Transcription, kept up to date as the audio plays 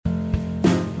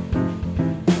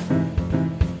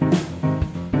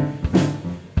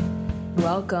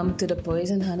welcome to the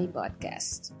Poison Honey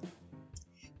podcast,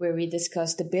 where we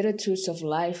discuss the bitter truths of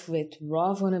life with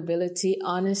raw vulnerability,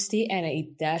 honesty, and a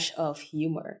dash of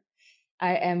humor.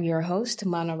 I am your host,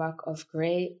 Manarak of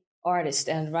Grey, artist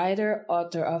and writer,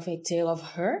 author of A Tale of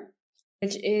Her,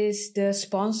 which is the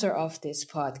sponsor of this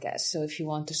podcast. So if you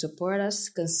want to support us,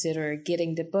 consider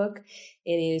getting the book.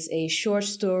 It is a short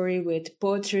story with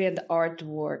poetry and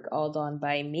artwork all done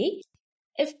by me.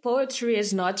 If poetry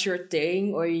is not your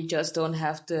thing or you just don't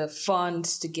have the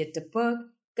funds to get the book,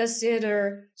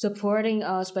 consider supporting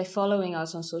us by following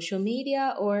us on social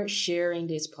media or sharing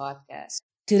this podcast.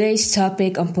 Today's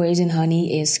topic on Poison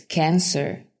Honey is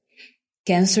cancer.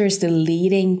 Cancer is the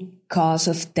leading cause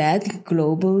of death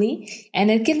globally, and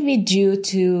it can be due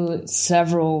to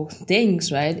several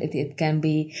things, right? It can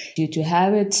be due to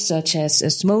habits such as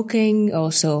smoking,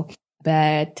 also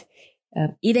bad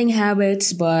eating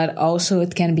habits, but also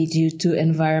it can be due to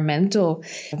environmental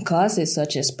causes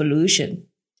such as pollution.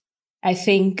 I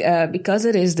think because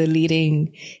it is the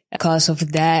leading cause of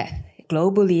death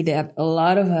globally, that a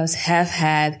lot of us have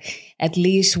had at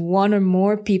least one or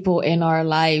more people in our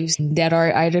lives that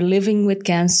are either living with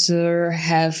cancer,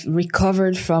 have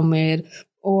recovered from it,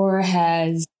 or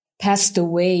has passed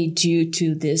away due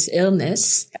to this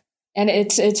illness. And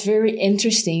it's very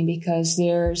interesting because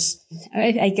there's,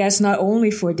 I guess, not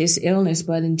only for this illness,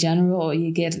 but in general,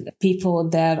 you get people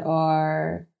that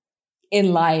are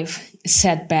in life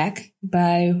set back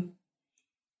by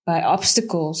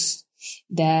obstacles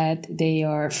that they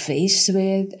are faced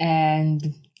with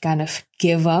and kind of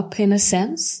give up in a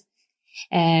sense.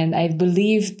 And I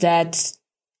believe that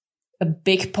a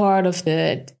big part of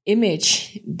the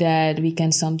image that we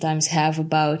can sometimes have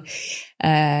about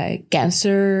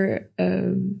cancer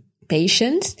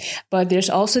patients, but there's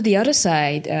also the other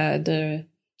side, the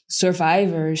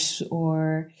survivors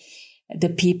or the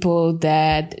people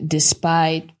that,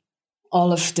 despite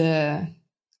all of the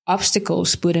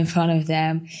obstacles put in front of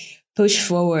them, push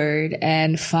forward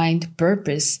and find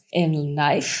purpose in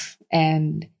life.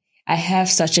 And I have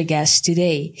such a guest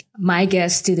today. My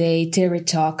guest today, Terry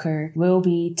Tucker, will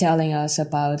be telling us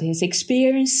about his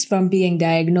experience from being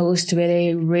diagnosed with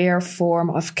a rare form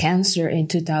of cancer in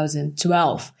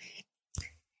 2012.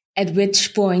 At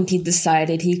which point he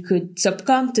decided he could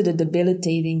succumb to the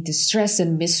debilitating distress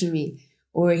and misery,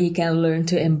 or he can learn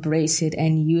to embrace it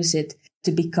and use it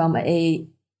to become a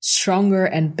stronger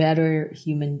and better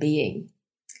human being.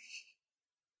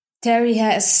 Terry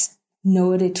has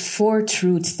noted 4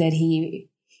 truths that he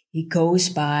goes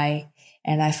by,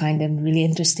 and I find them really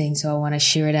interesting, so I want to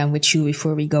share them with you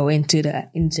before we go into the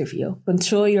interview.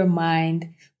 Control your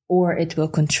mind, or it will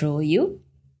control you.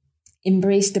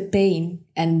 Embrace the pain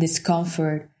and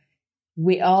discomfort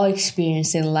we all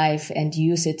experience in life and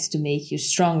use it to make you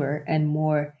stronger and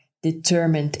more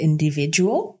determined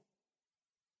individual.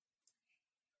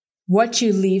 What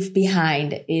you leave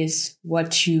behind is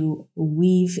what you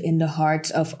weave in the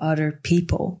hearts of other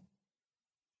people.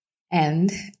 And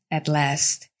at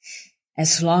last,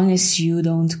 as long as you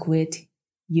don't quit,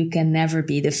 you can never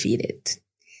be defeated.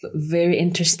 Very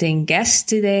interesting guest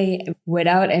today.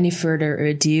 Without any further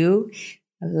ado,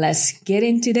 let's get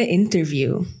into the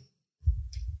interview.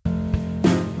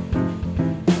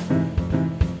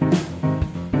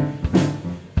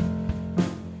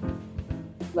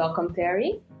 Welcome,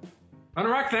 Terry.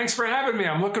 Anurag, thanks for having me.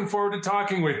 I'm looking forward to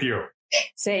talking with you.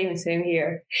 Same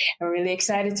here. I'm really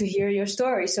excited to hear your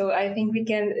story. So I think we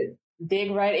can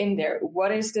dig right in there.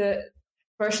 What is the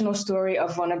personal story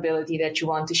of vulnerability that you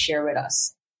want to share with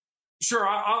us? Sure.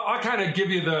 I'll kind of give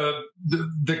you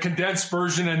the condensed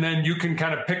version, and then you can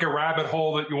kind of pick a rabbit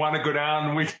hole that you want to go down,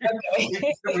 and we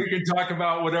can talk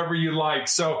about whatever you like.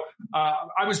 So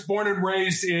I was born and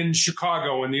raised in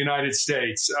Chicago in the United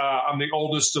States. I'm the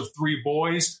oldest of 3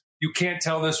 boys. You can't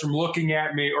tell this from looking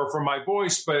at me or from my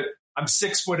voice, but I'm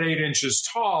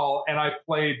 6'8" tall, and I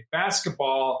played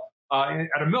basketball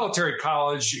at a military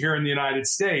college here in the United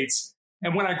States.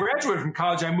 And when I graduated from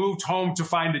college, I moved home to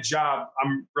find a job.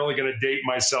 I'm really going to date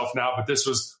myself now, but this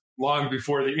was long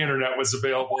before the internet was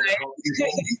available to help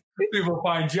people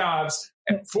find jobs.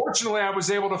 And fortunately, I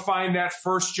was able to find that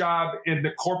first job in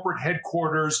the corporate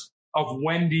headquarters of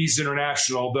Wendy's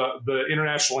International, the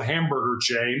international hamburger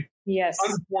chain. Yes.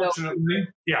 Unfortunately,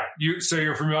 so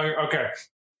you're familiar? Okay.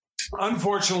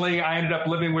 Unfortunately, I ended up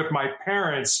living with my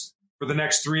parents for the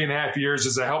next 3.5 years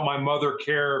as I helped my mother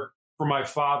care for my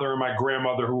father and my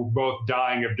grandmother, who were both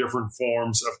dying of different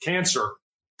forms of cancer.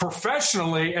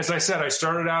 Professionally, as I said, I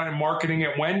started out in marketing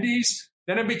at Wendy's.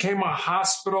 Then I became a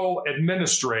hospital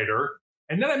administrator.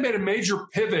 And then I made a major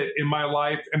pivot in my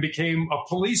life and became a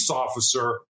police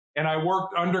officer And I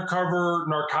worked undercover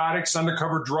narcotics,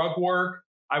 undercover drug work.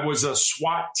 I was a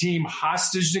SWAT team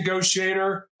hostage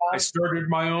negotiator. I started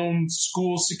my own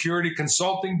school security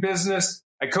consulting business.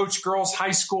 I coached girls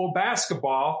high school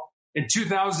basketball. In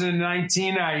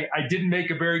 2019, I didn't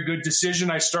make a very good decision.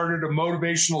 I started a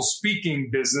motivational speaking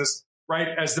business right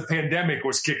as the pandemic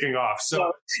was kicking off.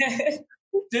 So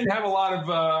didn't have a lot of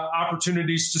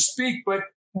opportunities to speak, but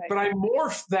I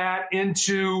morphed that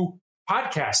into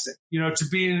podcasting, to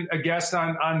being a guest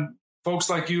on folks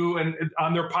like you and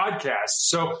on their podcasts.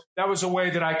 So that was a way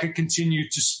that I could continue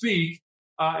to speak.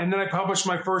 And then I published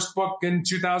my first book in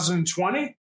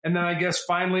 2020. And then I guess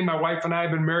finally, my wife and I have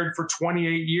been married for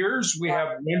 28 years. We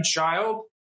have one child,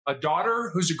 a daughter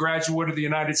who's a graduate of the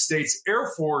United States Air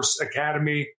Force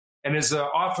Academy and is an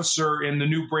officer in the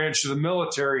new branch of the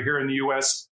military here in the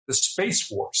U.S., the Space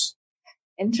Force.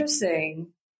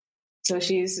 Interesting. So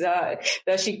she's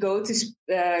does she go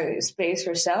to space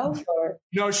herself? Or?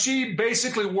 No, she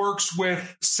basically works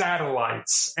with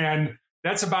satellites, and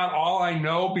that's about all I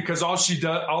know because all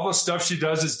the stuff she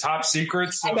does is top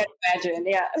secret. So, I can imagine,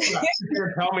 yeah. She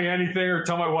can't tell me anything or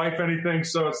tell my wife anything.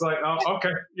 So it's like, oh,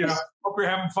 okay, hope you're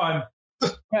having fun.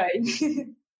 Right.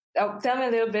 Tell me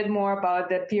a little bit more about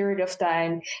that period of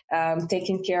time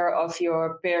taking care of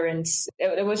your parents.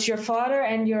 It was your father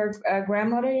and your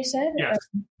grandmother, you said? Yes.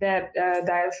 That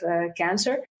died of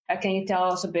cancer. Can you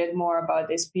tell us a bit more about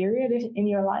this period in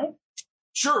your life?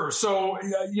 Sure. So,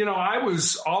 I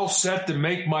was all set to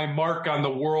make my mark on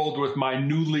the world with my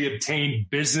newly obtained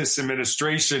business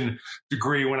administration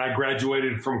degree when I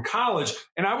graduated from college.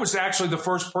 And I was actually the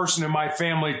first person in my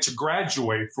family to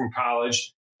graduate from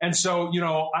college. And so,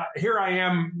 here I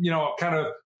am, kind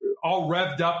of all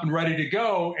revved up and ready to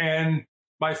go. And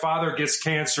my father gets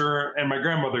cancer and my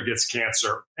grandmother gets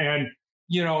cancer. And,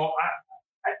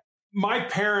 my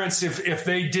parents, if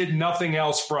they did nothing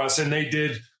else for us, and they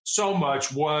did so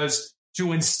much, was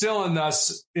to instill in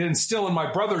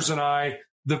my brothers and I,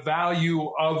 the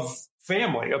value of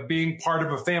family, of being part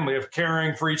of a family, of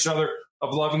caring for each other,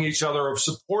 of loving each other, of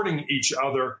supporting each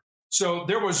other. So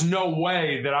there was no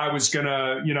way that I was going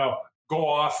to, go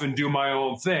off and do my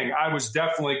own thing. I was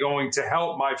definitely going to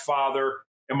help my father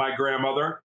and my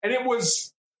grandmother. And it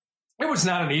was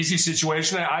not an easy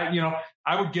situation.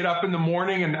 I would get up in the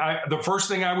morning and the first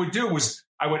thing I would do was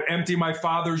I would empty my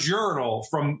father's urinal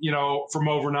from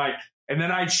overnight. And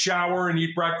then I'd shower and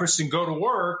eat breakfast and go to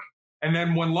work. And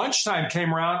then when lunchtime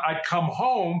came around, I'd come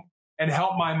home and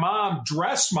help my mom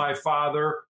dress my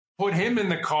father, put him in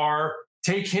the car,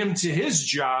 take him to his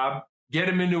job, get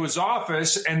him into his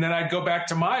office, and then I'd go back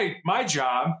to my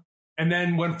job. And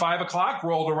then when 5 o'clock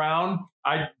rolled around,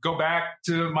 I'd go back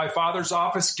to my father's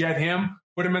office, get him,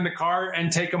 put him in the car,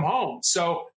 and take him home.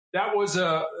 So that was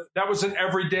an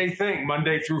everyday thing,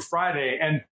 Monday through Friday.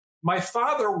 And my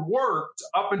father worked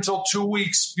up until 2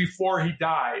 weeks before he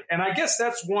died. And I guess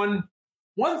that's one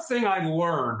thing I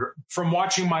learned from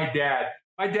watching my dad.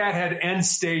 My dad had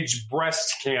end-stage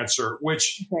breast cancer,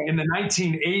 which in the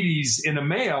 1980s in a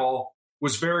male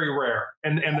was very rare.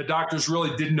 And the doctors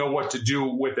really didn't know what to do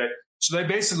with it. So they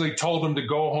basically told him to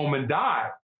go home and die.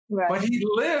 Right. But he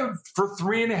lived for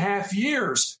 3.5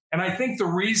 years. And I think the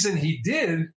reason he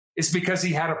did is because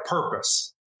he had a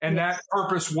purpose. And that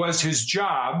purpose was his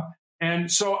job.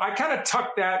 And so I kind of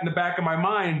tucked that in the back of my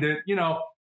mind that,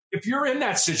 if you're in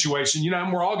that situation,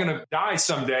 and we're all going to die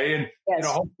someday, and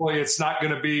hopefully it's not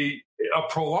going to be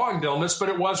a prolonged illness, but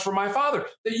it was for my father,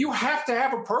 that you have to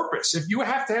have a purpose. If you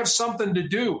have to have something to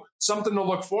do, something to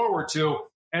look forward to.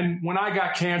 And when I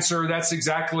got cancer, that's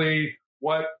exactly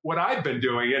what I've been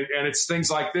doing. And it's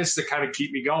things like this that kind of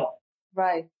keep me going.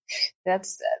 Right.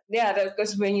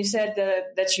 Because when you said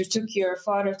that you took your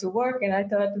father to work, and I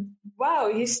thought,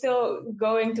 wow, he's still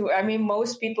going to,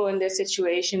 most people in this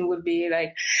situation would be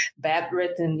like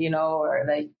bedridden, or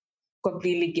like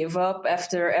completely give up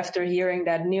after hearing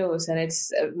that news. And it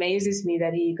amazes me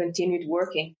that he continued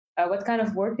working. What kind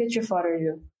of work did your father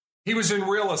do? He was in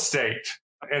real estate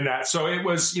and that. So it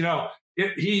was,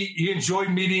 he enjoyed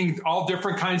meeting all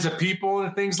different kinds of people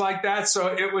and things like that.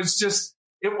 So it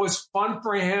was fun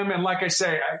for him. And like I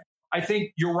say, I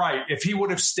think you're right. If he would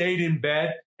have stayed in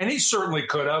bed, and he certainly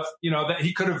could have, that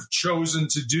he could have chosen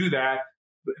to do that.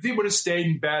 But if he would have stayed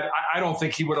in bed, I don't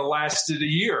think he would have lasted a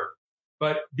year.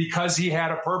 But because he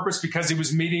had a purpose, because he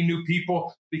was meeting new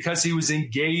people, because he was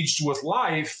engaged with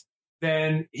life,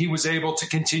 then he was able to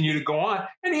continue to go on.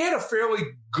 And he had a fairly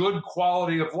good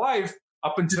quality of life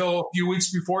up until a few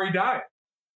weeks before he died.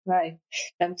 Right.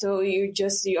 And so you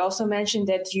also mentioned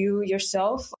that you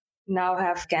yourself now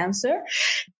have cancer.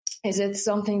 Is it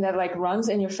something that runs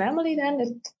in your family then?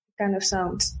 It kind of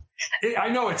sounds. I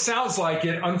know it sounds like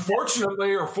it.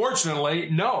 Unfortunately or fortunately,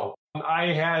 no.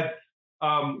 I had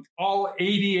all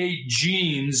 88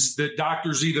 genes that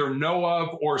doctors either know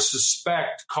of or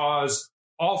suspect cause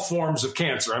all forms of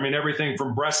cancer. I mean, everything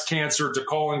from breast cancer to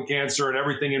colon cancer and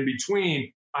everything in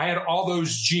between. I had all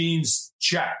those genes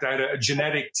checked. I had a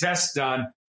genetic test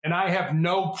done, and I have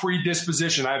no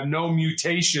predisposition. I have no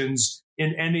mutations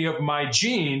in any of my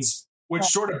genes, which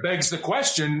sort of begs the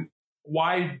question,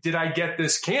 why did I get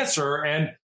this cancer?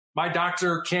 And my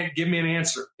doctor can't give me an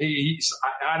answer.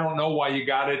 I don't know why you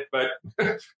got it, but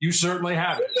you certainly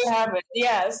have it. You have it,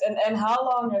 yes. And how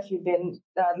long have you been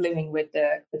living with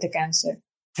the cancer?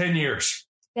 10 years.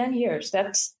 10 years.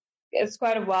 It's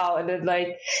quite a while. And then,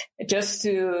 like,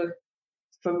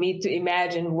 for me to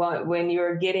imagine when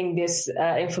you're getting this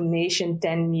information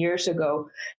 10 years ago,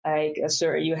 like,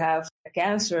 sir, you have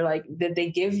cancer. Like, did they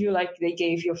give you, like they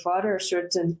gave your father a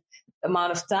certain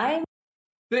amount of time?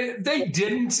 They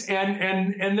didn't,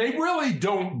 and they really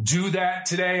don't do that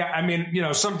today. I mean,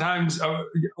 sometimes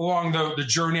along the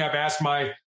journey, I've asked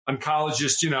my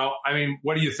oncologist, I mean,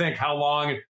 what do you think? How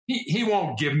long? He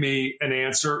won't give me an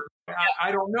answer.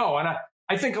 I don't know. And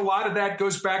I think a lot of that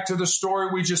goes back to the story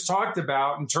we just talked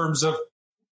about in terms of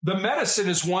the medicine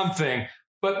is one thing,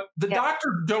 but the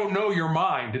doctors don't know your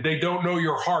mind. They don't know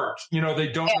your heart.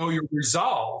 They don't know your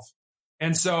resolve.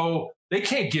 And so they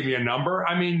can't give me a number.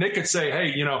 I mean, they could say,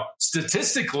 hey,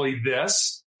 statistically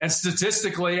this, and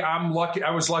statistically I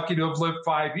was lucky to have lived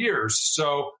 5 years.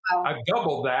 So I've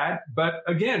doubled that. But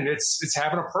again, it's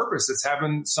having a purpose. It's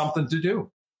having something to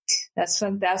do. That's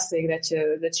fantastic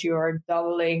that you are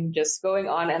doubling, just going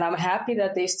on. And I'm happy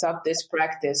that they stopped this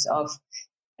practice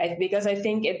because I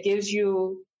think it gives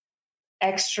you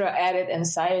extra added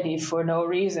anxiety for no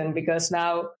reason. Because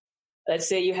now, let's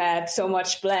say you had so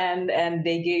much planned and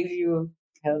they gave you,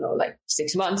 I don't know, like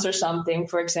 6 months or something,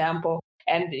 for example,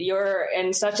 and you're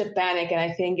in such a panic. And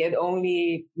I think it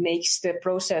only makes the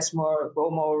process go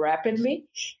more rapidly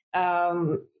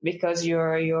because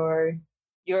your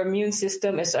immune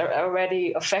system is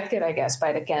already affected, I guess,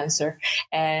 by the cancer.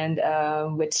 And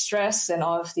with stress and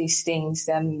all of these things,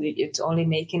 then it's only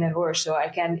making it worse. So I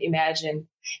can imagine.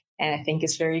 And I think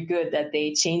it's very good that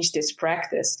they changed this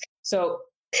practice. So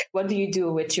what do you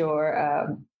do with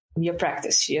your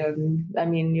practice? Your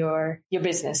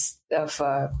business of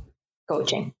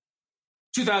coaching?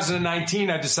 2019,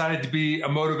 I decided to be a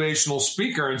motivational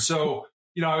speaker. And so,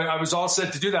 I was all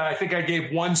set to do that. I think I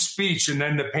gave one speech and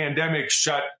then the pandemic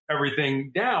shut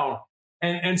everything down.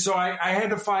 And so I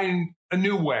had to find a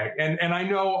new way. And I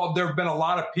know there have been a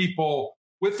lot of people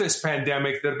with this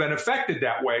pandemic that have been affected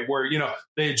that way, where,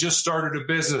 they had just started a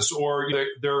business or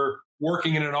they're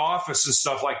working in an office and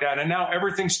stuff like that. And now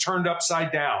everything's turned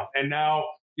upside down. And now,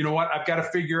 I've got to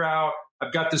figure out,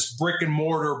 I've got this brick and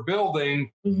mortar building.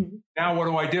 Mm-hmm. Now, what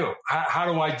do I do?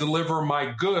 How do I deliver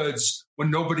my goods when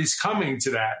nobody's coming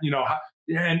to that?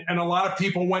 And a lot of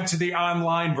people went to the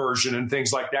online version and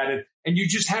things like that. And you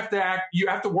just have to you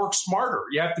have to work smarter.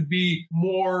 You have to be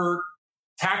more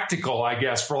tactical, I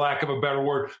guess, for lack of a better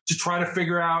word, to try to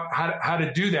figure out how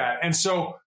to do that. And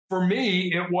so for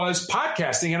me, it was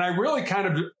podcasting. And I really kind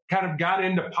of got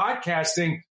into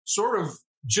podcasting sort of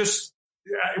just,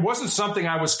 it wasn't something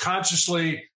I was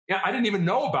consciously, I didn't even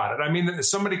know about it. I mean,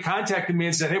 somebody contacted me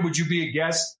and said, hey, would you be a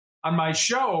guest on my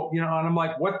show? And I'm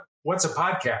like, what's a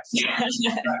podcast?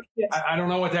 I don't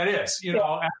know what that is,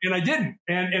 and I didn't.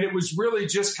 And it was really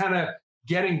just kind of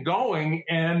getting going.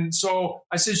 And so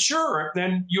I said, sure.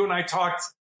 Then you and I talked,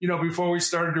 before we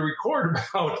started to record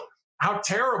about how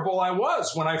terrible I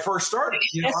was when I first started.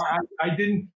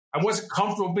 I wasn't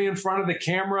comfortable being in front of the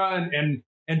camera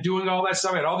and doing all that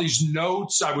stuff. I had all these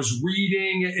notes I was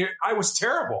reading. I was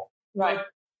terrible. Right.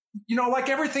 But, like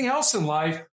everything else in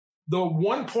life, the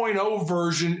 1.0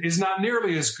 version is not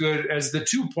nearly as good as the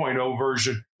 2.0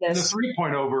 version and the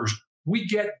 3.0 version. We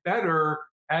get better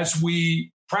as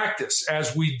we practice,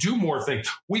 as we do more things.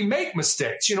 We make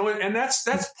mistakes, and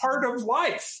that's part of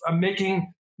life,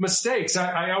 making mistakes.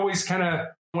 I always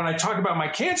when I talk about my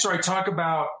cancer, I talk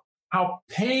about how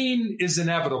pain is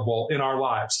inevitable in our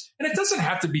lives. And it doesn't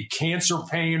have to be cancer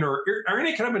pain or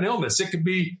any kind of an illness. It could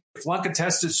be flunk a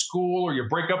test at school, or you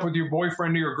break up with your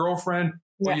boyfriend or your girlfriend,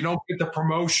 or you don't get the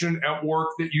promotion at work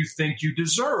that you think you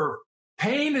deserve.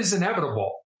 Pain is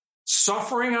inevitable.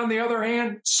 Suffering, on the other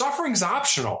hand, suffering's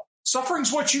optional.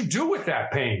 Suffering's what you do with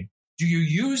that pain. Do you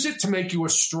use it to make you a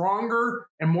stronger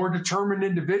and more determined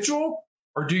individual?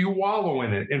 Or do you wallow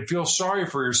in it and feel sorry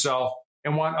for yourself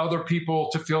and want other people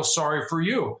to feel sorry for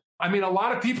you? I mean, a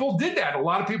lot of people did that. A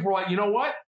lot of people were like, you know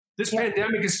what? This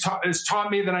pandemic has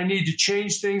taught me that I need to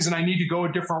change things and I need to go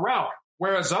a different route.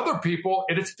 Whereas other people,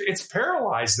 it's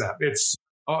paralyzed them. It's,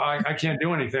 oh, I can't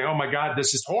do anything. Oh my God,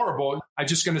 this is horrible. I'm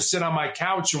just going to sit on my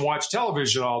couch and watch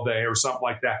television all day or something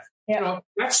like that. Yeah.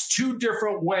 That's two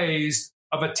different ways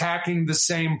of attacking the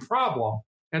same problem.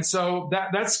 And so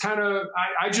that's kind of,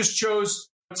 I just chose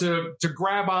to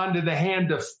grab onto the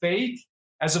hand of faith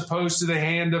as opposed to the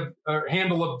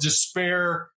handle of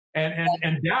despair and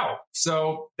doubt.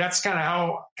 So that's kind of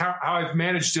how I've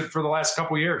managed it for the last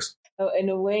couple of years. In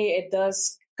a way, it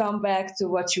does come back to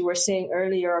what you were saying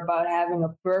earlier about having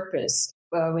a purpose.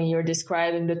 When you're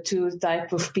describing the two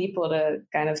type of people, the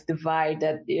kind of divide,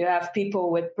 that you have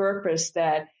people with purpose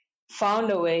that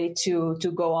found a way to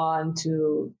go on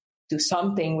to do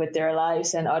something with their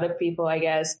lives, and other people, I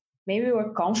guess, maybe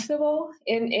were comfortable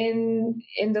in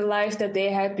the life that they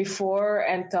had before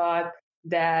and thought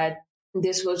that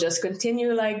this will just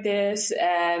continue like this,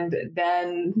 and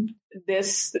then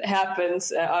this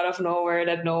happens out of nowhere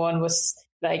that no one was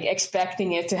like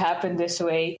expecting it to happen this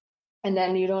way, and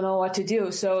then you don't know what to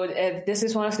do. So this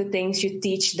is one of the things you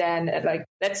teach then. Like,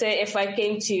 let's say if I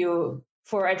came to you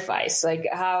for advice, like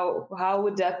how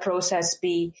would that process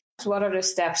be? What are the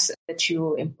steps that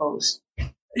you impose?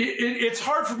 It's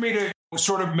hard for me to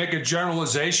sort of make a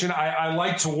generalization. I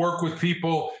like to work with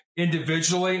people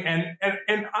individually. And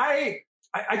I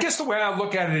guess the way I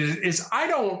look at it is I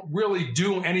don't really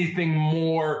do anything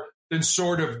more than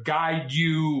sort of guide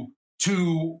you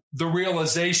to the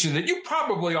realization that you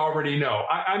probably already know.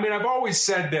 I mean, I've always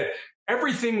said that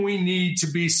everything we need to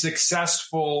be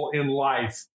successful in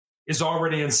life is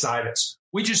already inside us.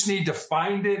 We just need to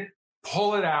find it,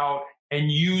 pull it out, and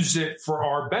use it for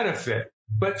our benefit.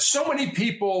 But so many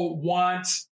people want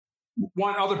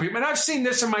other people. And I've seen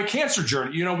this in my cancer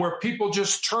journey, where people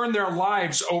just turn their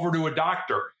lives over to a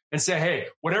doctor and say, hey,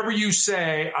 whatever you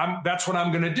say, that's what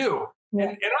I'm going to do. Yeah.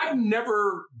 And I've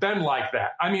never been like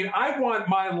that. I mean, I want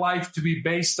my life to be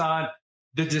based on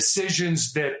the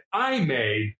decisions that I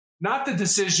made, not the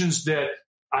decisions that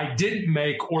I didn't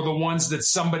make or the ones that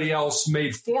somebody else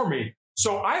made for me.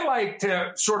 So I like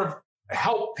to sort of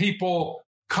help people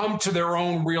come to their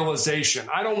own realization.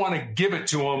 I don't want to give it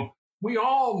to them. We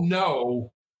all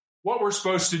know what we're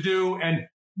supposed to do, and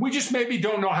we just maybe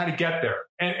don't know how to get there.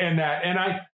 And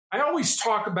I always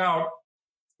talk about,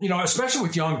 especially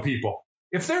with young people,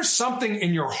 if there's something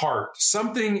in your heart,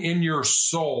 something in your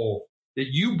soul that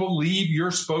you believe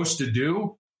you're supposed to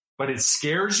do, but it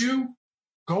scares you,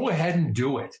 go ahead and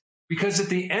do it. Because at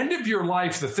the end of your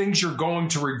life, the things you're going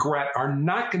to regret are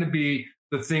not going to be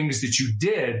the things that you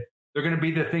did. They're going to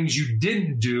be the things you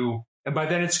didn't do. And by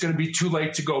then it's going to be too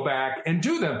late to go back and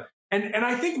do them. And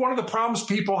I think one of the problems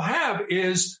people have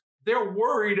is they're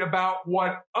worried about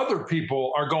what other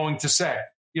people are going to say.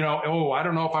 I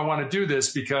don't know if I want to do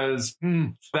this because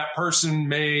that person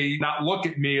may not look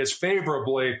at me as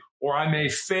favorably, or I may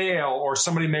fail, or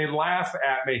somebody may laugh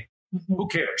at me. Mm-hmm. Who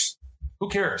cares? Who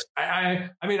cares? I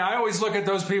mean, I always look at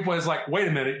those people as like, wait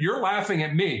a minute, you're laughing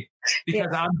at me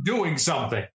because I'm doing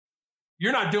something.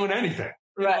 You're not doing anything.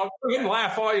 Right. You can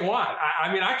laugh all you want.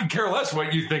 I mean, I can care less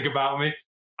what you think about me.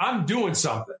 I'm doing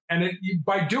something. And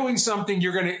by doing something,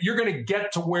 you're going to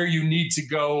get to where you need to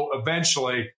go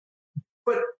eventually.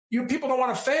 But people don't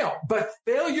want to fail. But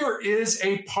failure is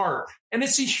a part, and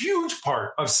it's a huge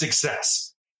part of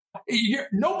success.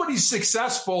 Nobody's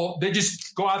successful. They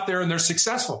just go out there and they're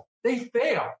successful. They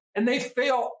fail, and they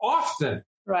fail often.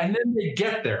 Right. And then they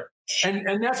get there.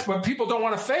 And that's when people don't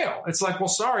want to fail. It's like, well,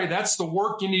 sorry, that's the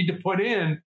work you need to put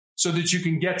in so that you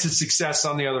can get to success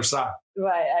on the other side.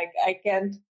 Right. I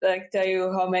can't tell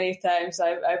you how many times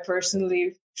I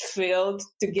personally failed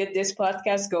to get this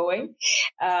podcast going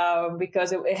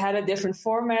because it had a different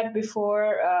format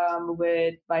before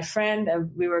with my friend,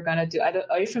 and we were going to do.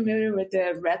 Are you familiar with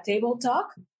the Red Table Talk?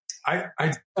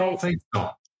 I don't think so.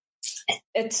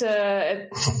 It's a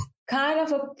kind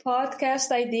of a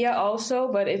podcast idea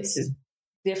also, but it's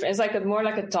different. It's like more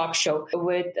like a talk show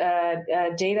with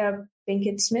Jada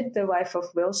Pinkett Smith, the wife of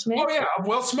Will Smith. Oh yeah,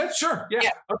 Will Smith, sure, yeah.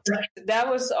 Okay. That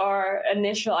was our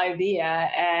initial idea,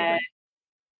 and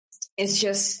it's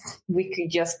just we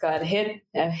just got hit,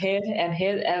 and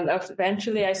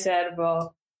eventually I said,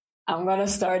 "Well, I'm gonna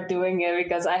start doing it,"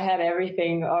 because I had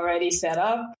everything already set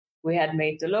up. We had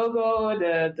made the logo,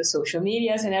 the social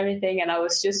medias and everything, and I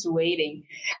was just waiting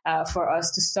for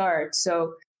us to start.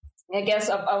 So I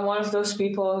guess I'm one of those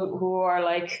people who are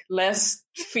like less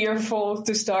fearful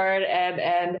to start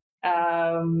and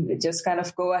just kind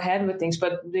of go ahead with things.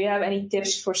 But do you have any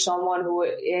tips for someone who,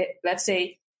 let's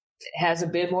say, has a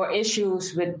bit more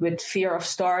issues with fear of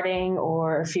starting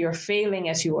or fear of failing,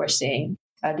 as you were saying?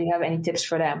 Do you have any tips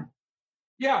for them?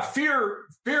 Yeah, fear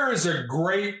is a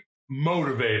great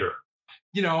motivator.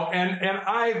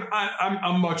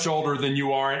 I'm much older than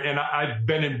you are, and I've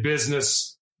been in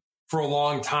business for a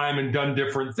long time and done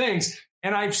different things.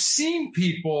 And I've seen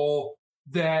people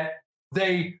that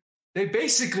they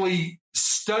basically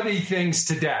study things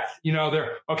to death.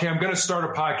 They're, okay, I'm going to start a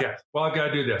podcast. Well, I've got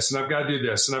to do this, and I've got to do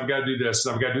this, and I've got to do this,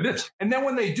 and I've got to do this. And then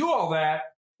when they do all that,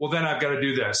 well, then I've got to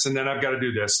do this, and then I've got to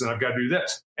do this, and I've got to do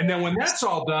this. And then when that's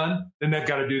all done, then they've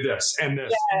got to do this and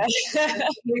this. Yeah.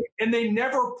 And they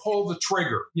never pull the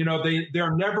trigger.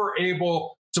 They're never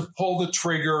able to pull the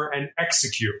trigger and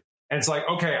execute. And it's like,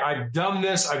 okay, I've done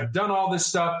this, I've done all this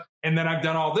stuff, and then I've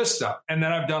done all this stuff, and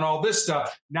then I've done all this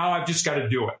stuff. Now I've just got to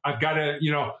do it. I've got to,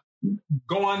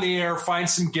 go on the air, find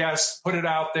some guests, put it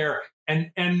out there,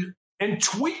 and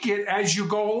tweak it as you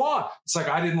go along. It's like,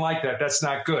 I didn't like that. That's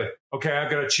not good. Okay,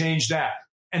 I've got to change that.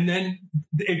 And then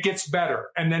it gets better,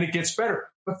 and then it gets better.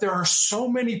 But there are so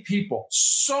many people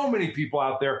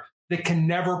out there that can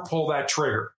never pull that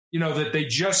trigger, that they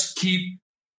just keep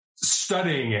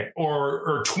studying it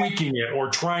or tweaking it or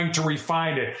trying to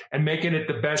refine it and making it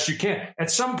the best you can.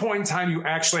 At some point in time, you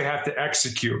actually have to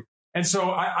execute. And so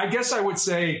I guess I would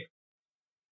say,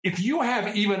 if you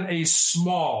have even a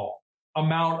small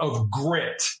amount of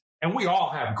grit, and we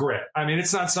all have grit. I mean,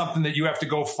 it's not something that you have to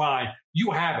go find.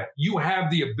 You have it. You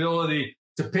have the ability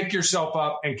to pick yourself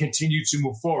up and continue to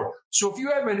move forward. So if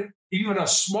you have even a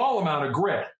small amount of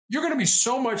grit, you're going to be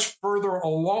so much further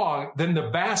along than the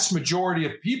vast majority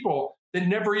of people that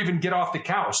never even get off the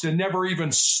couch, that never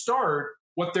even start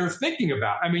what they're thinking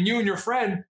about. I mean, you and your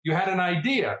friend, you had an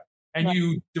idea and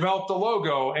you developed the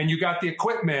logo and you got the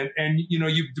equipment and,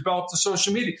 you developed the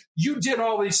social media. You did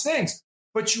all these things,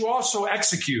 but you also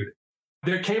executed.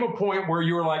 There came a point where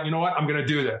you were like, you know what? I'm going to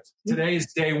do this. Today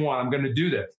is day one. I'm going to do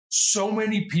this. So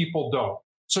many people don't.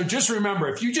 So just remember,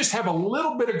 if you just have a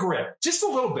little bit of grit, just a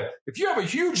little bit, if you have a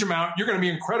huge amount, you're going to be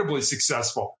incredibly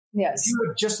successful. Yes. If you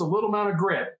have just a little amount of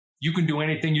grit, you can do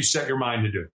anything you set your mind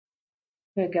to do.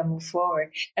 You can move forward.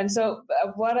 And so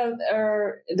what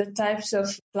are the types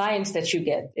of clients that you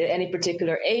get? Any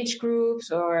particular age groups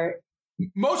or?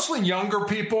 Mostly younger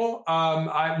people.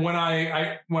 When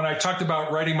I talked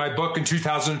about writing my book in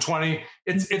 2020,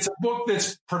 it's a book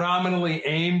that's predominantly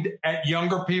aimed at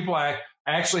younger people. I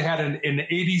actually had an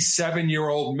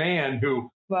 87-year-old man who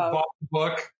bought the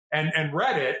book and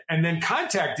read it and then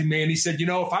contacted me. And he said,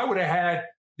 if I would have had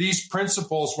these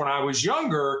principles when I was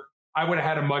younger, I would have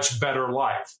had a much better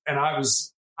life. And I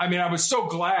was so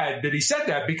glad that he said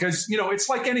that because, it's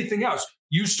like anything else.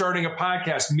 You starting a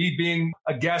podcast, me being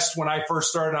a guest when I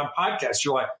first started on podcasts,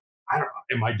 you're like, I don't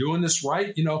know, am I doing this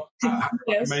right? Yes. Am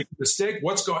I making a mistake?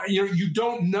 What's going on? You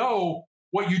don't know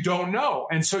what you don't know.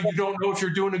 And so you don't know if you're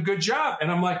doing a good job. And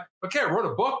I'm like, okay, I wrote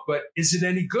a book, but is it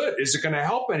any good? Is it going to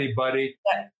help anybody?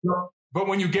 Yeah. But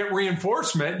when you get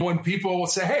reinforcement, when people will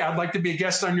say, hey, I'd like to be a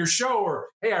guest on your show, or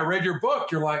hey, I read your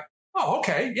book, you're like, oh,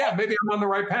 okay. Yeah, maybe I'm on the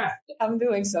right path. I'm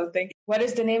doing something. What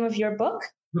is the name of your book?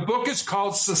 The book is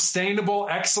called Sustainable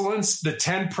Excellence, the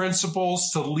 10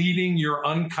 Principles to Leading Your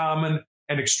Uncommon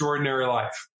and Extraordinary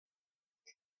Life.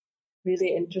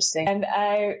 Really interesting. And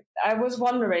I was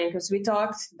wondering, because we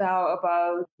talked now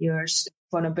about your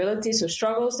vulnerabilities or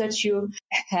struggles that you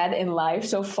had in life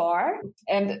so far.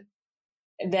 And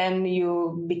then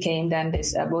you became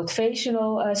this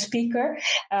motivational speaker.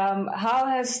 How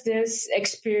has this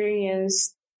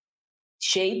experience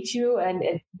shaped you and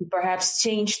it perhaps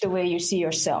changed the way you see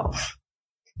yourself?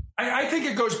 I think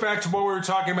it goes back to what we were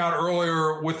talking about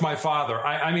earlier with my father.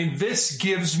 I mean, this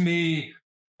gives me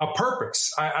a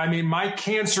purpose. My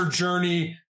cancer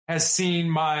journey has seen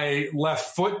my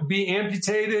left foot be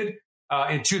amputated.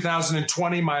 In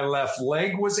 2020, my left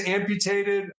leg was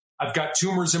amputated. I've got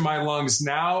tumors in my lungs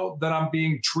now that I'm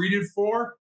being treated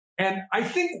for. And I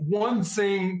think one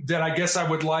thing that I guess I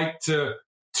would like to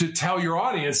tell your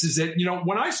audience is that,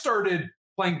 when I started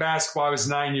playing basketball, I was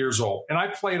 9 years old and I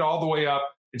played all the way up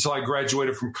until I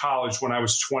graduated from college when I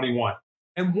was 21.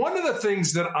 And one of the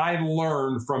things that I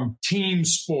learned from team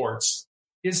sports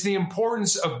is the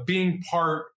importance of being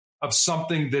part of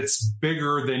something that's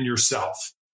bigger than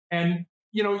yourself. And,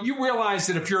 you realize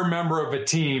that if you're a member of a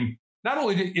team, not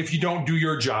only if you don't do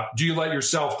your job, do you let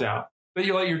yourself down, but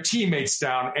you let your teammates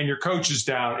down and your coaches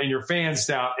down and your fans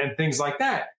down and things like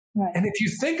that. Right. And if you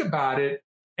think about it,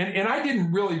 and I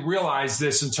didn't really realize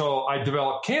this until I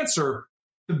developed cancer,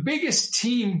 the biggest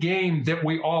team game that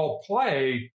we all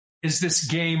play is this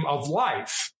game of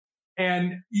life.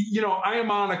 And, I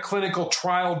am on a clinical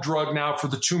trial drug now for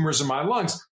the tumors in my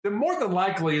lungs that more than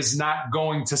likely is not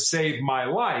going to save my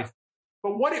life.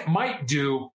 But what it might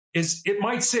do is it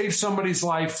might save somebody's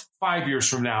life 5 years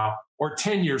from now or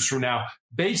 10 years from now,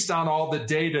 based on all the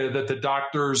data that the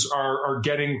doctors are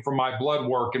getting from my blood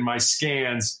work and my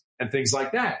scans and things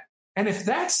like that. And if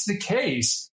that's the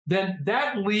case, then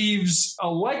that leaves a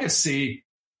legacy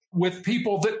with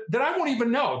people that I won't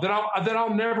even know, that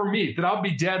I'll never meet, that I'll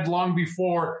be dead long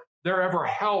before they're ever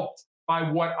helped by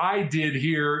what I did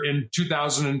here in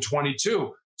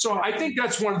 2022. So I think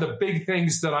that's one of the big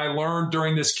things that I learned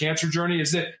during this cancer journey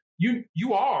is that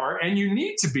you are and you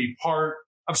need to be part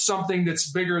of something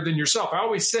that's bigger than yourself. I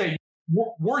always say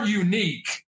we're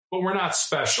unique, but we're not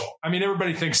special. I mean,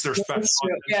 everybody thinks they're special.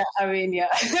 Yeah, I mean, yeah.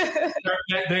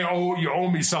 you owe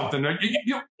me something. Life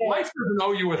doesn't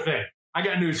owe you a thing. I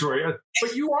got news for you.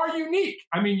 But you are unique.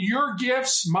 I mean, your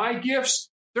gifts, my gifts,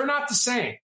 they're not the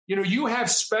same. You have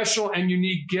special and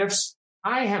unique gifts.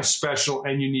 I have special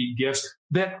and unique gifts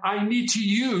that I need to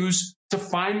use to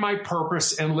find my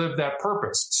purpose and live that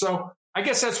purpose. So I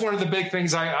guess that's one of the big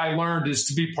things I learned is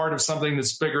to be part of something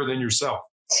that's bigger than yourself.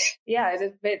 Yeah,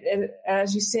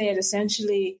 as you said,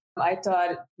 essentially, I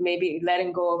thought maybe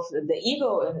letting go of the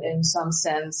ego in some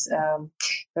sense,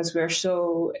 because we're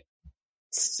so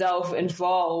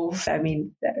self-involved. I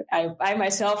mean, I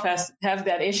myself have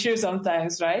that issue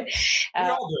sometimes, right? We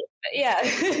all do. Yeah.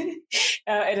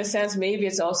 In a sense, maybe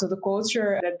it's also the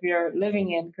culture that we are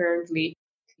living in currently.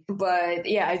 But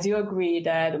yeah, I do agree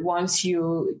that once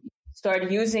you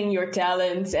start using your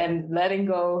talents and letting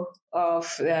go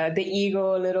of the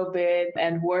ego a little bit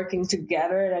and working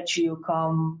together, that you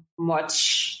come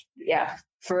much,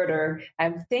 further.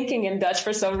 I'm thinking in Dutch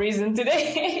for some reason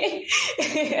today,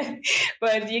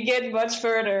 but you get much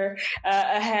further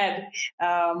ahead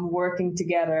working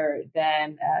together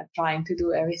than trying to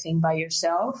do everything by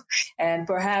yourself. And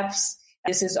perhaps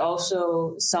this is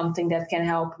also something that can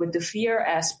help with the fear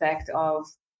aspect of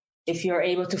if you're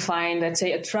able to find, let's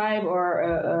say, a tribe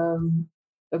or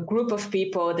a group of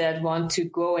people that want to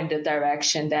go in the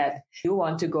direction that you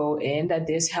want to go in, that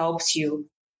this helps you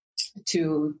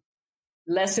to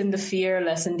lessen the fear,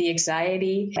 lessen the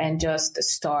anxiety, and just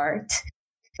start.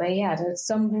 But yeah,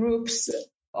 some groups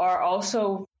are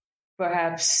also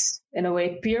perhaps in a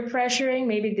way peer pressuring.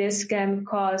 Maybe this can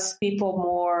cause people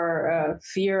more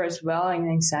fear as well and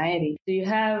anxiety. Do you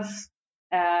have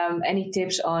any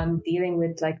tips on dealing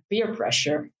with like peer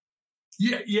pressure?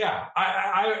 Yeah.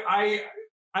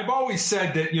 I've always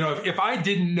said that, if I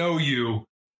didn't know you,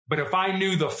 but if I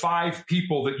knew the 5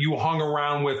 people that you hung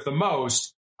around with the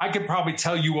most, I could probably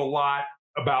tell you a lot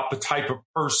about the type of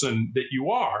person that you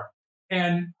are.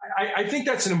 And I think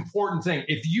that's an important thing.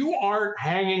 If you aren't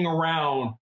hanging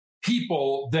around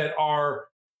people that are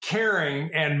caring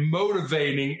and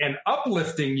motivating and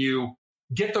uplifting you,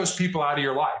 get those people out of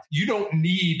your life. You don't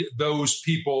need those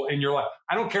people in your life.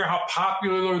 I don't care how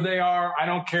popular they are. I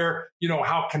don't care,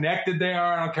 how connected they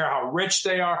are. I don't care how rich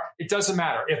they are. It doesn't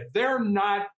matter. If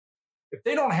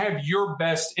they don't have your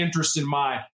best interest in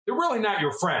mind, they're really not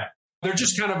your friend. They're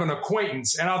just kind of an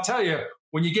acquaintance. And I'll tell you,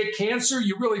 when you get cancer,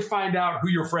 you really find out who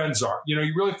your friends are. You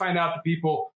really find out the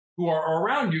people who are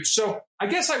around you. So I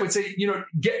guess I would say,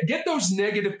 get those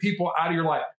negative people out of your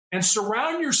life and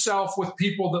surround yourself with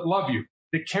people that love you,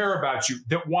 that care about you,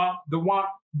 that want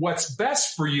what's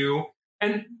best for you.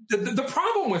 And the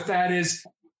problem with that is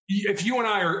if you and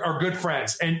I are good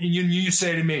friends and you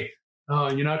say to me, oh,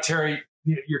 Terry,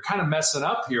 you're kind of messing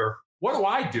up here. What do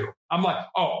I do? I'm like,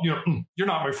 oh, you're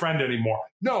not my friend anymore.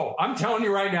 No, I'm telling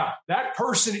you right now, that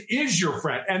person is your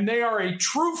friend and they are a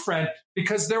true friend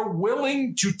because they're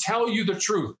willing to tell you the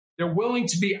truth. They're willing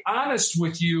to be honest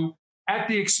with you at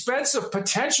the expense of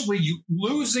potentially you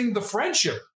losing the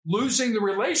friendship, losing the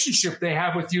relationship they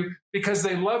have with you because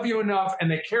they love you enough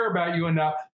and they care about you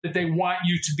enough that they want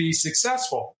you to be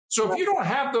successful. So if you don't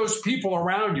have those people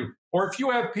around you, or if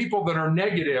you have people that are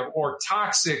negative or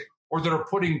toxic or that are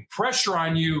putting pressure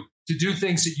on you to do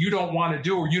things that you don't want to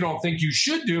do or you don't think you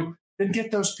should do, then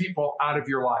get those people out of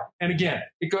your life. And again,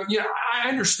 I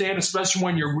understand, especially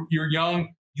when you're young,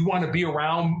 you want to be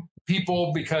around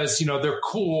people because, they're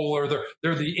cool or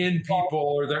they're the in people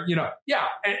or they're,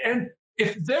 And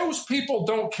if those people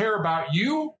don't care about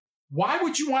you, why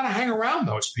would you want to hang around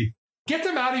those people? Get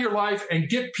them out of your life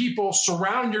and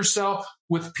surround yourself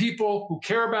with people who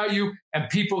care about you and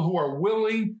people who are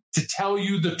willing to tell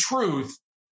you the truth,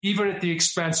 even at the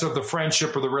expense of the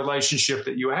friendship or the relationship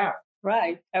that you have.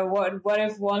 Right. And what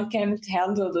if one can't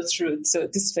handle the truth, so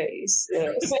to speak?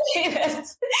 This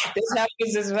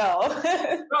happens as well.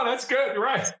 No, that's good.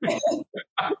 Right.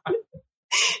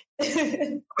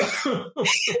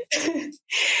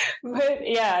 But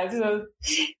yeah, so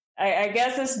I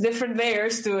guess there's different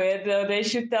layers to it. They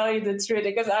should tell you the truth,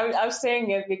 because I'm saying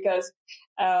it because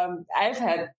I've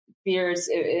had peers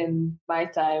in my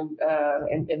time,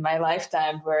 in my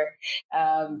lifetime, where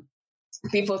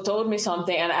people told me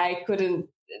something and I couldn't.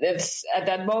 It's at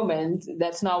that moment,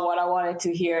 that's not what I wanted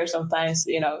to hear. Sometimes,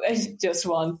 I just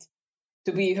want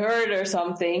to be heard or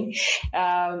something.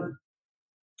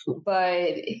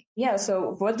 But yeah,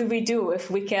 so what do we do if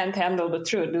we can't handle the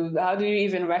truth? How do you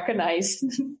even recognize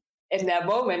in that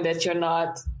moment that you're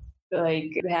not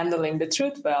like handling the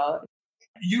truth well?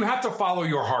 You have to follow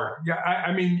your heart. Yeah,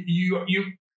 I mean,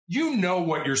 you know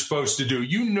what you're supposed to do.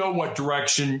 You know what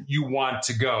direction you want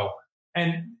to go.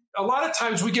 And a lot of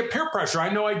times we get peer pressure. I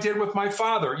know I did with my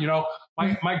father.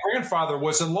 My grandfather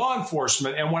was in law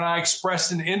enforcement. And when I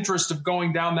expressed an interest of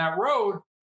going down that road,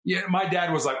 my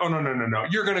dad was like, oh, no.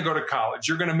 You're going to go to college.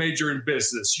 You're going to major in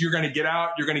business. You're going to get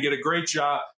out. You're going to get a great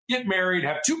job, get married,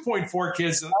 have 2.4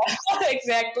 kids.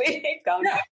 Exactly.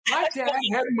 Yeah, my dad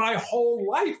had my whole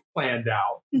life planned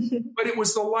out, but it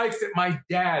was the life that my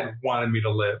dad wanted me to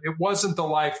live. It wasn't the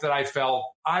life that I felt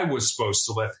I was supposed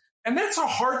to live. And that's a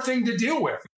hard thing to deal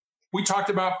with. We talked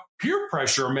about peer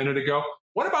pressure a minute ago.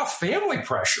 What about family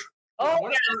pressure? Oh,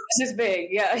 this is big.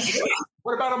 Yeah.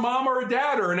 What about a mom or a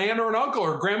dad or an aunt or an uncle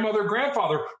or a grandmother,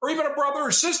 grandfather, or even a brother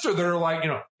or sister that are like, hey,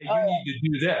 you need to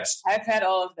do this? I've had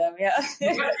all of them. Yeah.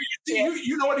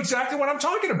 You know exactly what I'm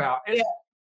talking about. And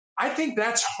I think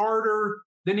that's harder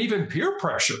than even peer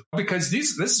pressure, because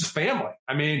this is family.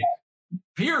 I mean,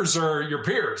 peers are your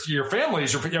peers. Your family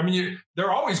is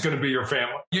they're always going to be your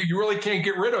family. You really can't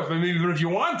get rid of them even if you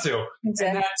want to.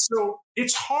 Exactly. So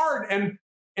it's hard.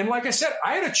 And like I said,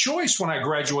 I had a choice when I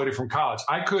graduated from college.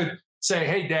 I could say,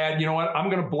 hey, Dad, you know what? I'm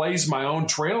going to blaze my own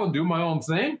trail and do my own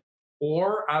thing.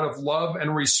 Or out of love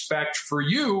and respect for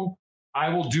you, I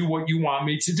will do what you want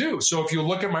me to do. So if you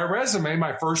look at my resume,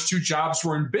 my first 2 jobs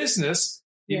were in business,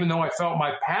 even though I felt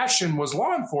my passion was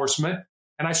law enforcement.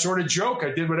 And I sort of joke,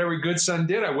 I did what every good son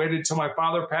did. I waited until my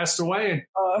father passed away,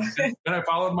 and then I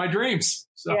followed my dreams.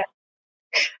 So.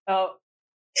 Yeah.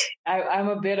 I'm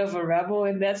a bit of a rebel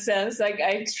in that sense. Like,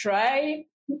 I try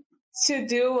to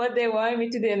do what they want me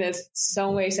to do. And in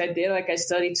some ways I did. Like, I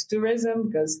studied tourism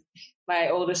because my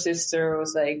older sister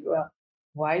was like, well,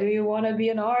 why do you want to be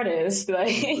an artist?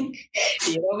 Like,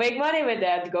 you don't make money with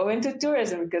that. Go into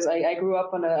tourism, because I grew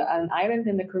up on an island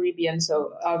in the Caribbean.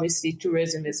 So obviously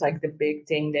tourism is like the big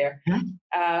thing there.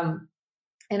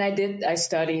 And I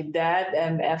studied that.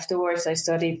 And afterwards I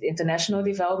studied international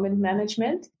development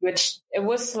management, which it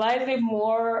was slightly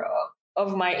more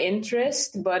of my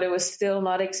interest, but it was still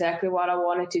not exactly what I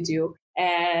wanted to do.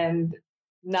 And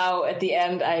now at the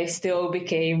end, I still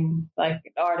became like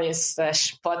an artist /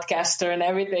 podcaster and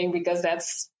everything, because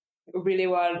that's really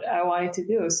what I wanted to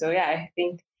do. So yeah, I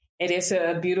think it is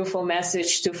a beautiful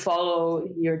message to follow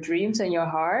your dreams and your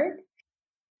heart.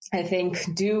 I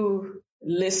think do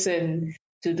listen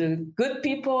to the good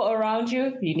people around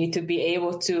you. You need to be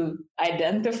able to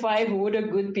identify who the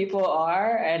good people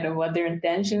are and what their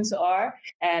intentions are.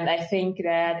 And I think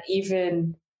that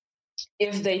even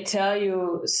if they tell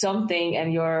you something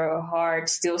and your heart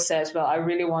still says, well, I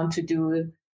really want to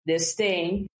do this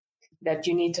thing, that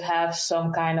you need to have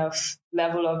some kind of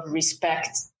level of respect,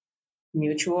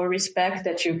 mutual respect,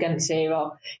 that you can say,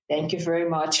 well, thank you very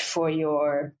much for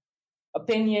your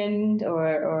opinion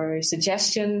or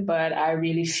suggestion, but I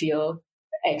really feel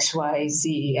X, Y,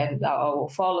 Z, and I will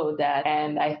follow that.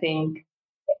 And I think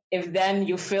if then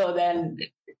you feel, then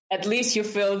at least you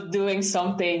feel doing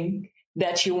something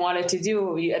that you wanted to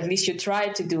do. At least you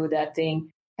tried to do that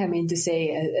thing. I mean, to say,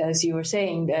 as you were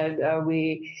saying, that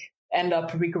we end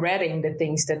up regretting the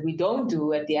things that we don't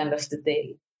do at the end of the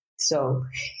day. So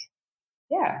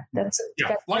yeah,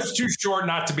 life's too short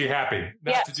not to be happy,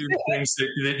 not to do the things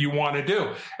that you want to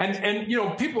do.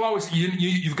 And people always,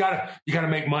 you've got to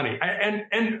make money.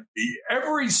 And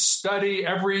every study,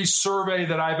 every survey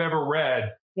that I've ever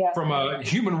read from a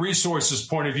human resources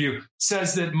point of view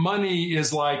says that money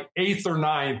is like 8th or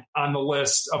 9th on the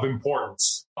list of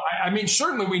importance. I mean,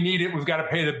 certainly we need it. We've got to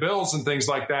pay the bills and things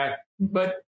like that.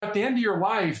 But at the end of your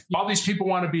life, all these people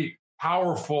want to be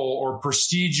powerful or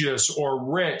prestigious or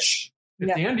rich.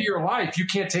 At the end of your life, you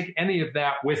can't take any of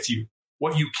that with you.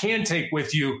 What you can take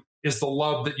with you is the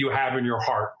love that you have in your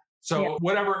heart. So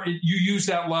whatever you use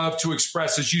that love to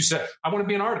express, as you said, I want to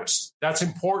be an artist. That's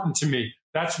important to me.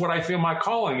 That's what I feel my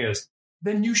calling is.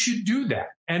 Then you should do that.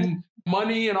 And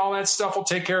money and all that stuff will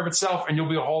take care of itself, and you'll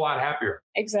be a whole lot happier.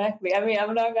 Exactly. I mean,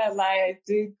 I'm not going to lie. I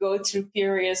do go through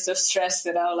periods of stress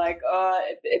that I'm like,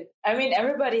 I mean,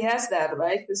 everybody has that,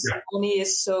 right? Because money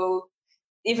is so,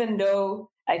 even though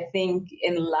I think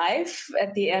in life,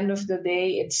 at the end of the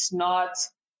day, it's not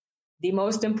the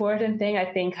most important thing. I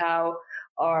think how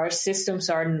our systems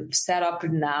are set up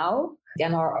now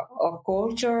and our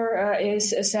culture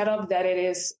is set up, that it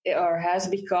is or has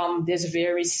become this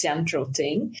very central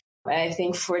thing. And I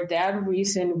think for that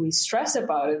reason, we stress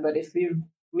about it. But if we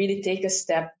really take a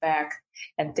step back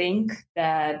and think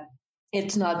that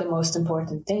it's not the most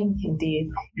important thing, indeed.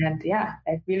 And yeah,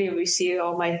 I really see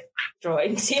all my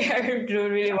drawings here. I do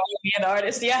really want to be an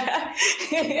artist. Yeah.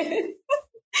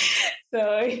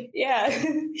 So, yeah.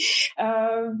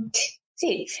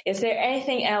 See, is there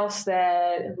anything else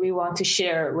that we want to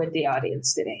share with the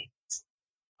audience today?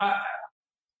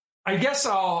 I guess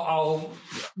I'll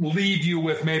leave you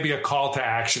with maybe a call to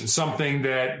action, something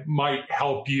that might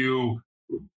help you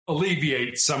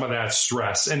alleviate some of that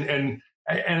stress. And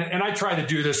I try to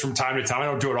do this from time to time. I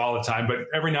don't do it all the time, but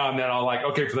every now and then I'll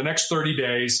okay, for the next 30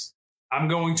 days, I'm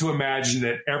going to imagine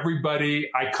that everybody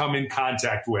I come in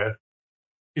contact with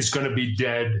is going to be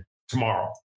dead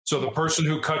tomorrow. So the person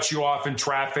who cuts you off in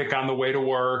traffic on the way to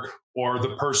work, or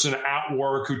the person at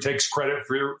work who takes credit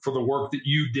for the work that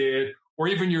you did, or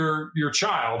even your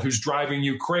child who's driving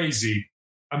you crazy,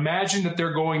 imagine that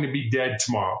they're going to be dead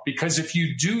tomorrow. Because if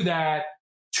you do that,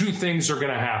 two things are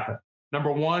going to happen.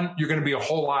 Number one, you're going to be a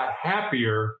whole lot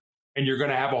happier, and you're going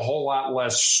to have a whole lot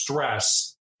less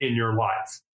stress in your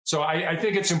life. So I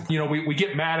think it's, we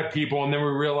get mad at people, and then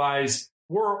we realize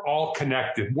we're all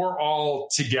connected. We're all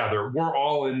together. We're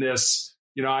all in this.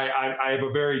 I have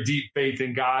a very deep faith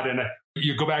in God, and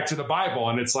you go back to the Bible,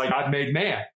 and it's like God made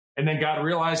man. And then God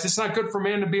realized it's not good for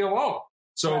man to be alone.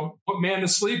 So put man to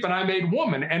sleep, and I made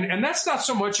woman. And that's not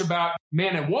so much about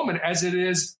man and woman as it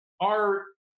is our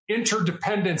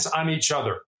interdependence on each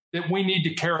other, that we need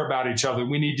to care about each other.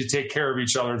 We need to take care of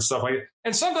each other and stuff like that.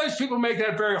 And sometimes people make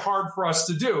that very hard for us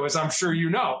to do, as I'm sure you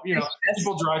know.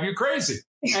 People drive you crazy.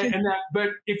 But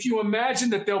if you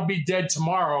imagine that they'll be dead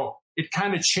tomorrow, it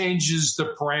kind of changes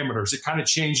the parameters. It kind of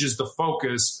changes the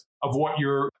focus of what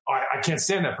I can't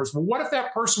stand that person. Well, what if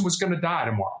that person was going to die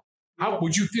tomorrow? How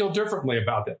would you feel differently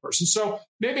about that person? So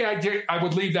maybe I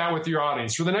would leave that with your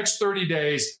audience. For the next 30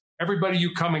 days, everybody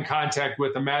you come in contact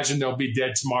with, imagine they'll be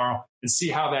dead tomorrow, and see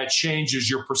how that changes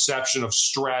your perception of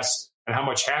stress and how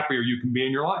much happier you can be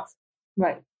in your life.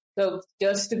 Right. So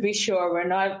just to be sure, we're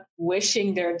not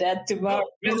wishing they're dead tomorrow.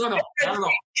 No.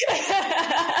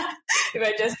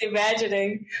 We're just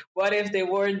imagining, what if they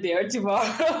weren't there tomorrow?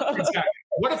 Exactly.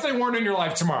 What if they weren't in your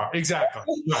life tomorrow? Exactly.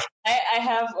 Right. I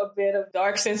have a bit of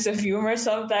dark sense of humor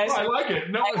sometimes. I like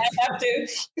it. No. I have to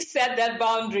set that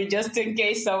boundary just in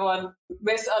case someone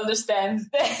misunderstands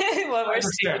what we're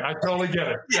saying. I totally get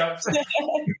it. Yeah.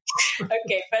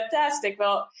 Okay, fantastic.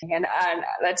 Well, and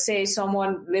let's say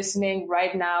someone listening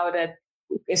right now that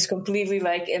is completely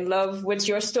in love with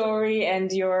your story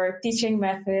and your teaching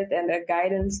method and the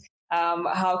guidance.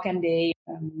 How can they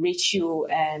reach you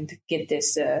and get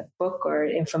this book or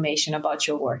information about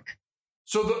your work?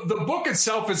 So the book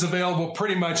itself is available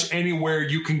pretty much anywhere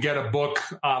you can get a book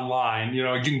online. You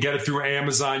can get it through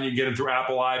Amazon, you can get it through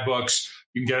Apple iBooks,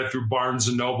 you can get it through Barnes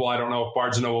 & Noble. I don't know if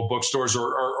Barnes & Noble bookstores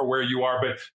are where you are,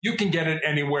 but you can get it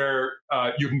anywhere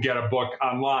you can get a book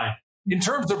online. In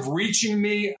terms of reaching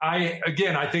me, I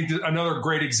think that another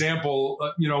great example,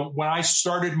 when I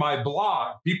started my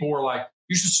blog, people were like,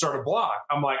 you should start a blog.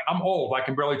 I'm like, I'm old. I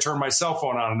can barely turn my cell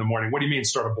phone on in the morning. What do you mean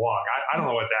start a blog? I don't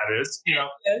know what that is,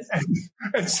 Yes.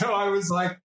 And so I was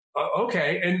like,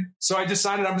 okay. And so I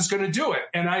decided I was going to do it.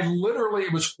 And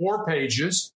it was 4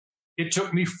 pages. It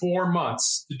took me 4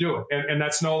 months to do it. And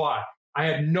that's no lie. I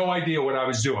had no idea what I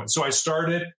was doing. So I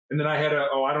started, and then I had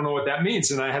I don't know what that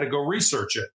means. And I had to go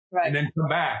research it. Right. And then come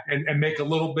back and make a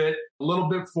little bit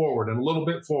forward and a little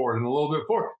bit forward and a little bit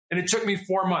forward. And it took me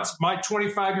 4 months. My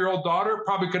 25-year-old daughter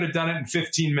probably could have done it in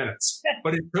 15 minutes,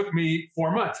 but it took me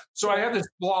 4 months. So I have this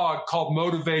blog called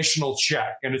Motivational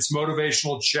Check, and it's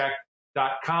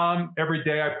motivationalcheck.com. Every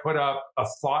day I put up a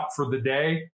thought for the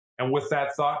day. And with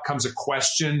that thought comes a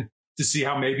question to see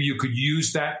how maybe you could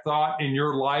use that thought in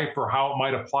your life or how it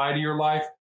might apply to your life.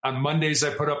 On Mondays,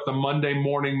 I put up the Monday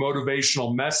morning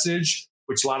motivational message,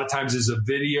 which a lot of times is a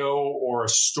video or a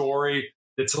story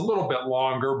that's a little bit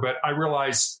longer, but I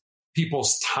realize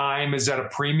people's time is at a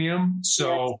premium.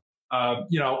 So,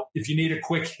 if you need a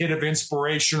quick hit of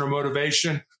inspiration or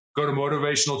motivation, go to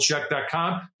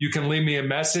motivationalcheck.com. You can leave me a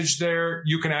message there.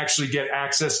 You can actually get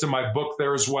access to my book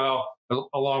there as well,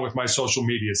 along with my social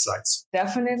media sites.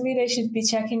 Definitely, they should be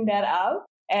checking that out.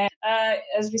 And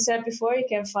as we said before, you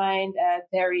can find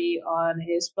Terry on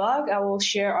his blog. I will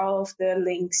share all of the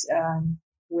links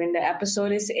when the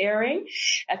episode is airing.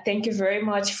 Thank you very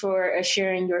much for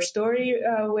sharing your story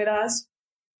with us.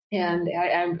 And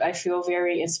I feel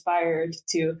very inspired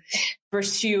to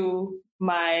pursue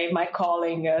my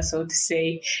calling, so to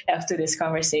say, after this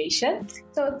conversation.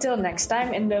 So till next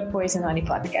time in the Poison Honey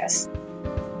Podcast.